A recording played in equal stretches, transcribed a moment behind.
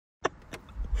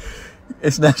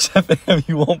It's Snapchat fam.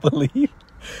 You won't believe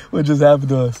what just happened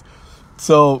to us.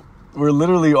 So we're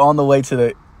literally on the way to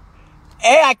the...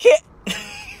 Hey, I can't...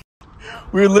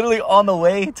 We're literally on the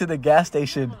way to the gas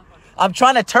station. I'm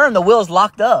trying to turn. The wheel's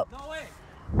locked up. No way.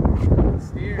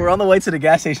 We're on the way to the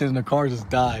gas station and the car just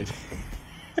died.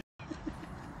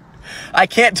 I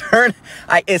can't turn.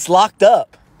 It's locked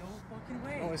up. No fucking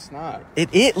way. No, it's not.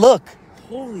 It look.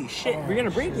 Holy shit. We're going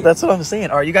to break it. That's what I'm saying.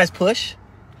 All right, you guys push.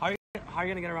 How are you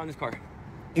going to get around this car?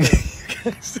 You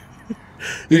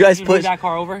guys Move push. that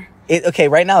car over? Okay,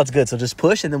 right now it's good. So just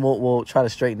push and then we'll try to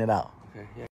straighten it out. Okay,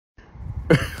 yeah.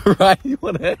 Right? You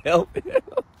want to help him?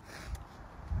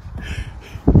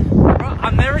 Bro,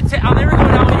 I'm never going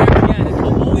out with you again. This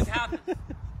will always happen.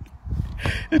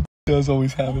 It does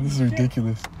always happen. This is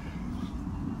ridiculous.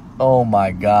 Oh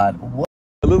my God. What?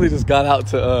 I literally just got out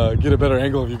to get a better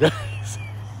angle of you guys.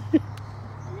 You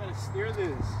gotta steer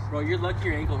this. Bro, you're lucky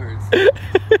your ankle hurts. I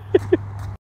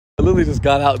literally just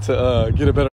got out to get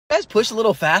a better... You guys push a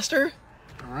little faster?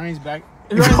 Ryan's back.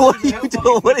 What are you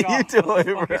doing? What are you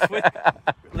doing, bro?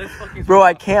 Let's fucking Bro,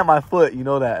 I can't my foot. You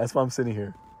know that. That's why I'm sitting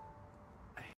here.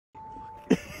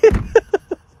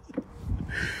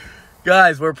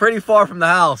 Guys, we're pretty far from the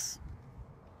house.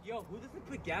 Yo, who doesn't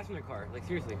put gas in their car? Like,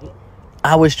 seriously.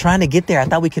 I was trying to get there. I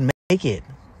thought we could make it.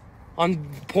 On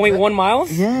 0.1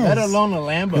 miles? Yes. Let alone a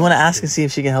Lambo. You want to ask and see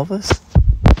if she can help us?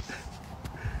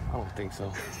 I don't think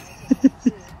so.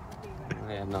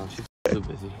 Yeah, no, she's too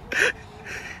busy.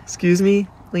 Excuse me?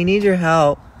 We need your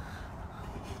help.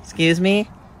 Excuse me?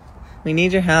 We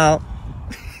need your help.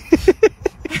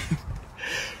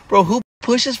 Bro, who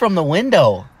pushes from the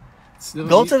window?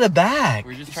 Go to the back.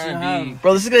 We're just trying to be...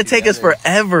 Bro, this is going to take us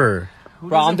forever.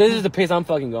 Bro, this is the pace I'm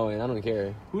fucking going. I don't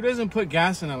care. Who doesn't put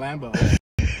gas in a Lambo?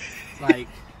 Like,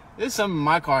 this is something in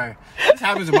my car. This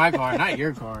happens in my car, not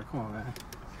your car. Come on, man.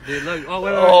 Dude, look.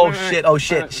 Oh, wait. Shit. Oh,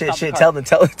 shit. Tell them.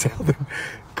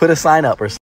 Put a sign up or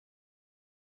something.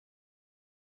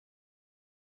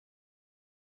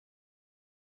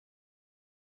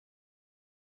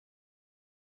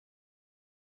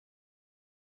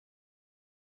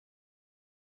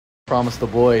 Promise the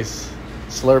boys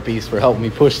Slurpees for helping me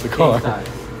push the car.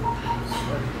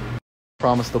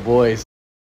 Promise the boys.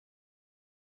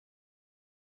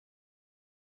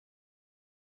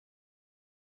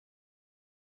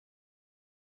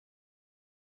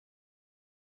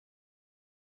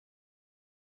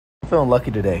 I'm feeling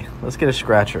lucky today. Let's get a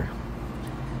scratcher.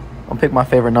 I'll pick my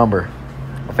favorite number.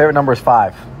 My favorite number is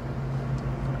 5.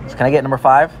 So can I get number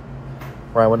 5?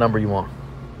 Ryan, what number you want?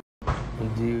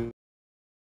 Dude.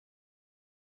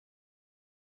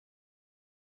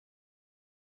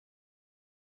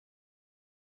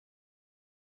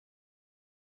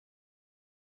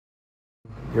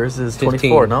 Yours is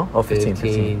 15. 24, no? Oh, 15.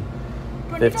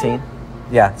 15?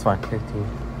 Yeah, it's fine. 15.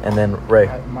 And then Ray.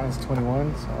 Mine's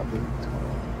 21, so I'll do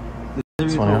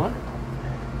 21. 21.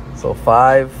 So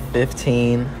 5,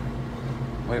 15.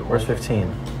 Wait, Where's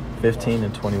 15? 15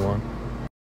 and 21.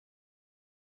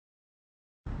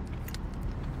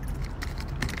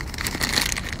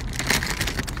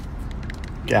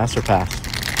 Gas or pass?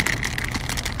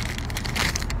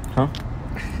 Huh?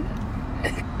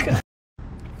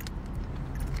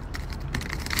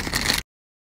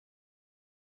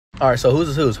 All right, so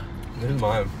whose? This is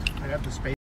mine. I got the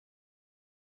space.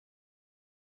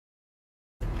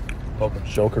 Poker.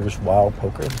 Joker's wild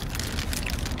poker.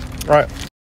 All right.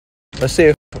 Let's see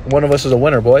if one of us is a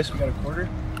winner, boys. You got a quarter?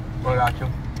 I got you.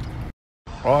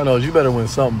 All I know is you better win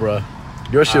something, bro.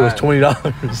 Your shit was $20.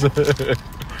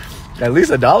 At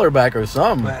least $1 back or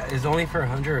something. But it's only for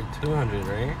 100 or 200,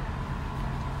 right?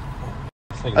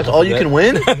 Like That's all you can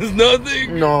win? That's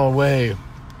nothing. No way.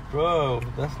 Bro,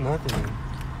 that's nothing.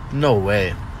 No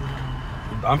way.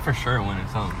 I'm for sure winning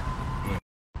something.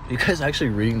 You guys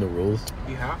actually reading the rules?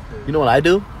 You have to. You know what I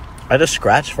do? I just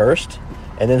scratch first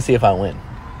and then see if I win.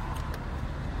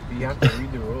 You have to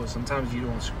read the rules. Sometimes you're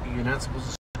not supposed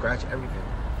to scratch everything.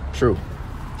 True.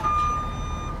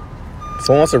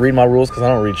 Someone wants to read my rules because I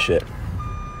don't read shit.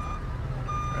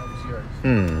 That was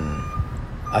yours.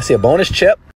 I see a bonus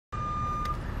chip.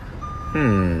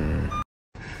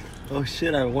 Oh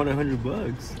shit, I won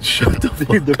 $100. Shut the fuck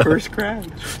Dude, the up. first crash.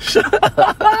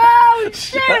 Oh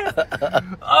shit!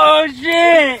 Oh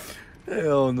shit!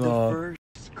 Hell no. The first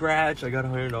scratch, I got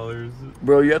 $100.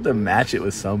 Bro, you have to match it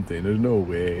with something. There's no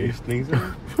way. You think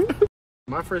so?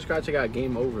 My first scratch, I got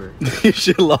game over. You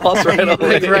should lost right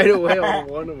away. Like right away on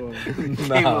one of them.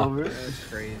 Nah. Game over. That's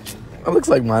crazy. It looks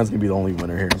like mine's gonna be the only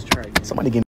winner here. Let's try again. Somebody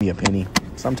give me a penny.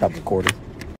 Some type of quarter.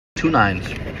 2 9s.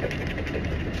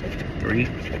 3.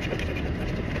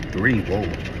 Whoa.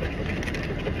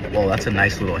 Whoa, that's a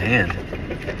nice little hand.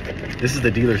 This is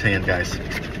the dealer's hand, guys.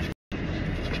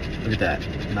 Look at that.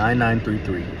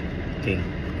 9933. King.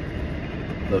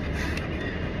 Look.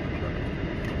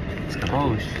 It's kind of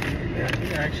cool. Yeah,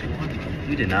 he actually won.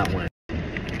 You did not win.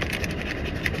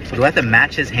 So do I have to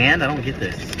match his hand? I don't get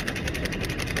this.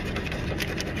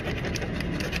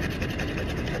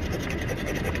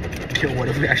 Yo, what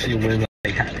if we actually win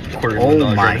like $250,000?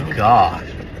 Oh my god.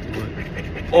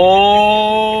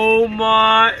 Oh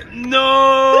my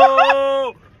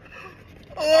no!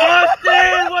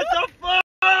 Austin, what the fuck?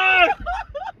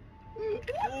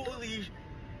 Holy!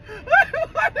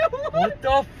 What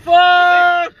the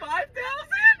fuck?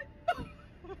 5,000?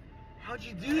 How'd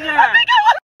you do that?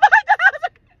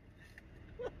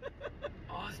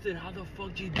 Austin, how the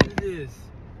fuck did you do this?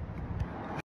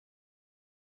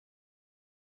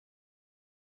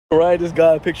 Ryan just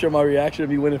got a picture of my reaction of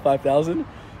me winning 5,000,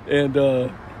 and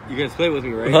You gonna split with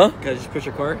me, right? Huh? Can I just push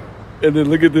your car? and then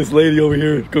look at this lady over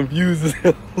here, confused as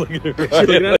hell. Look at her. Should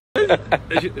I Ryan.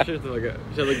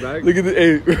 look back? Look at the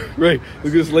hey, Ray. Look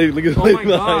at this lady. Look at this Oh lady my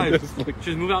behind god! us. Look.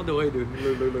 Just move out the way, dude.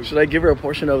 Look. Should I give her a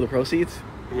portion of the proceeds?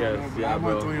 Yes, yeah, I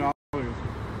won bro. $20.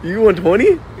 You won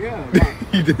 20? Yeah.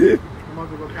 You did. I'm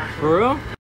about to go cash For real?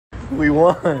 We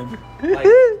won. Like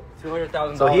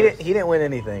 $200,000. So he didn't win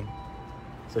anything.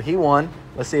 So he won.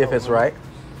 Let's see if it's right.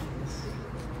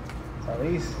 at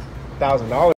least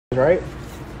 $1,000, right?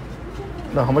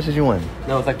 No, how much did you win?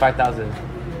 No, it's like 5,000.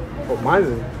 Well, mine's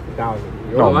is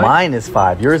 1,000. No, what? mine is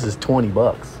 5. Yours is $20.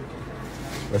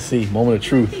 Let's see. Moment of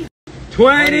truth.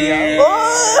 20.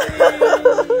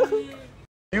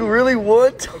 You really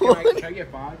won Can 20? I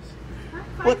get 5s?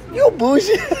 What? You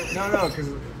bullshit. No, because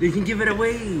You can give it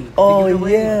away. Oh, Give it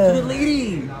away yeah. to the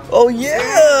lady. Oh,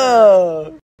 yeah.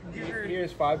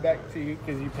 here's 5 back to you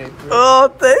because you paid for it.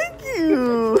 Oh, thank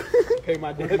you. Pay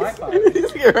my debts.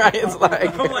 Ryan's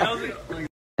like.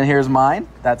 And here's mine.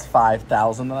 That's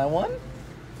 5,000 that I won.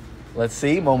 Let's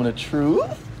see. Moment of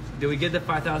truth. Did we get the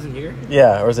 5,000 here?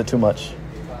 Yeah, or is it too much?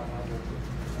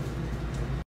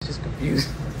 Just confused.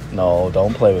 No,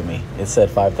 don't play with me. It said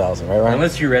 5,000, right, Ryan?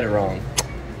 Unless you read it wrong.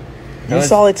 You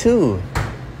saw it too.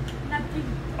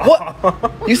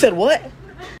 What? You said what?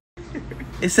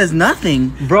 It says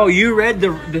nothing. Bro, you read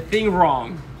the thing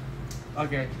wrong.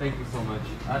 Okay, thank you so much.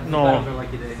 No. That was a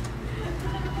lucky day.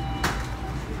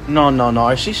 No.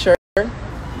 Are she sure?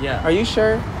 Yeah. Are you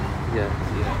sure? Yeah.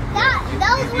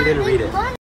 You didn't read it.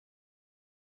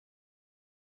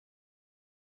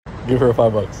 Give her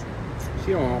 $5.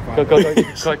 She don't want 5. Go, try.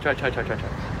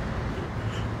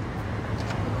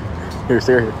 Here,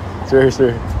 stare here. Stare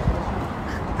here.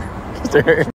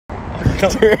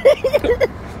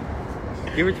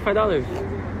 Give her $5.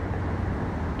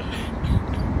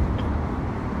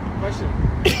 Question.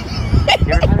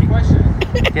 Give her Question.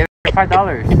 Give her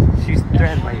 $5. She's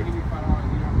threatened by you.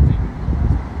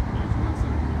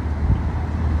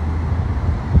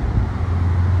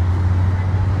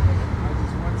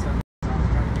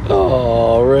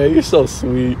 Oh, Ray, you're so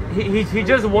sweet. He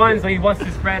just won, so he wants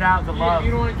to spread out the love.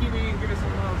 You don't want to keep me, give us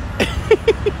some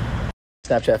love.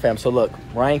 Snapchat fam. So look,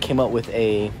 Ryan came up with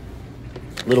a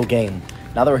little game.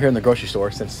 Now that we're here in the grocery store,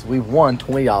 since we've won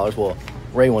 $20, well,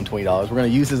 Ray won $20, we're gonna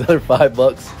use his other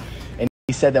 $5, and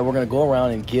he said that we're gonna go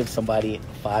around and give somebody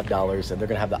 $5, and they're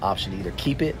gonna have the option to either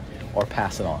keep it or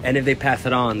pass it on. And if they pass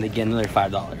it on, they get another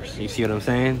 $5. You see what I'm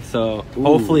saying? So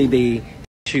hopefully they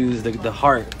choose the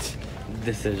heart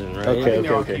decision, right? Okay.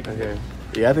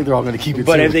 Yeah, I think they're all gonna keep it.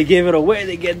 But too. if they give it away,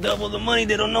 they get double the money.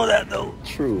 They don't know that though.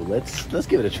 True. Let's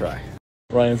give it a try.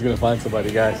 Ryan's gonna find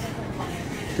somebody, guys.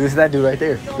 This is that dude right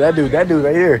there. That dude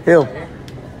right here. Him.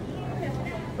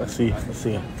 Let's see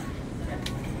him.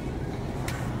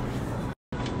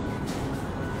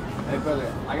 Hey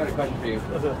brother, I got a question for you.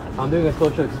 I'm doing a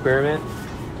social experiment.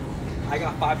 I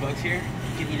got $5 here.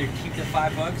 You can either keep the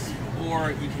 $5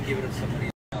 or you can give it to somebody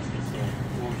else in the store.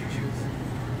 What would you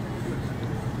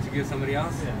choose? To give somebody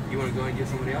else? Yeah. You want to go and give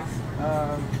somebody else?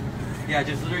 Yeah,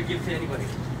 just literally give to anybody.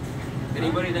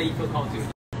 Anybody that you feel called to.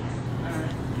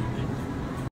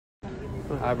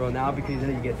 Alright bro, now because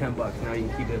you get $10, now you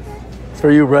can keep this. It's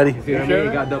for you, buddy. See what I mean?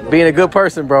 You got double. Being a good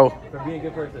person, bro. For being a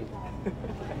good person.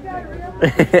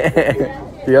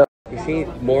 Yep. You see,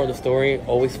 more of the story,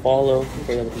 always follow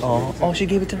for the other person. Oh, she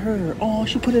gave it to her. Oh,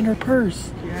 she put it in her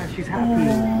purse. Yeah, she's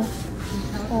happy.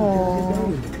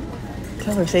 Oh.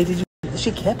 Tell her, say,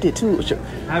 she kept it too.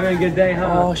 Having a good day,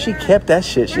 huh? Oh, she kept that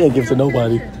shit. She ain't give it to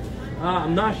nobody.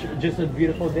 I'm not sure. Just a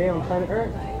beautiful day on planet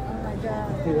Earth. Oh my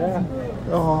god. Yeah.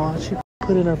 Oh, she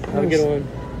put it in her purse. Have a good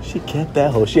one. She kept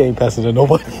that hoe. She ain't passing to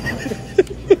nobody.